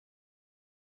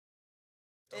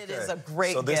It is a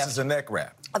great So this gift. is a neck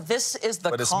wrap. This is the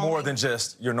But it's more than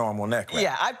just your normal neck wrap.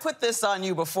 Yeah, I put this on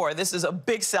you before. This is a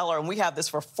big seller, and we have this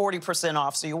for 40%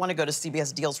 off, so you want to go to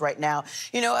CBS Deals right now.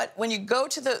 You know what? When you go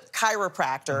to the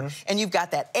chiropractor and you've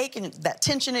got that ache and that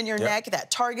tension in your neck, that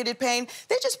targeted pain,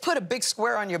 they just put a big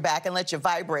square on your back and let you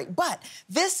vibrate. But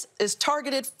this is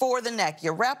targeted for the neck.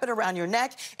 You wrap it around your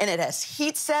neck, and it has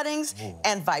heat settings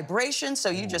and vibration, so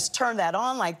you just turn that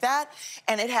on like that,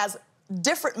 and it has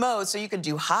different modes, so you can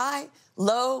do high,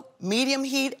 low, medium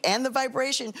heat, and the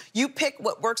vibration. You pick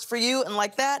what works for you, and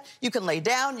like that, you can lay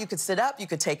down, you could sit up, you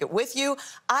could take it with you.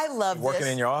 I love this. Working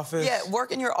in your office? Yeah,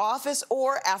 work in your office,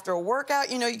 or after a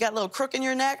workout, you know, you got a little crook in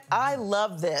your neck. I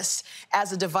love this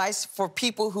as a device for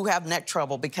people who have neck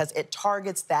trouble because it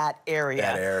targets that area.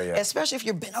 That area. Especially if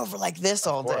you've been over like this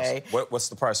all day. What's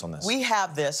the price on this? We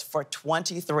have this for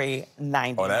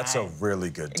 $23.99. Oh, that's a really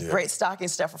good deal. Great stocking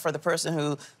stuffer for the person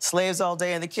who slaves all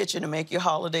day in the kitchen to make you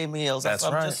holiday meals. That's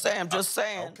right. I'm just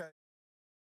saying. Okay.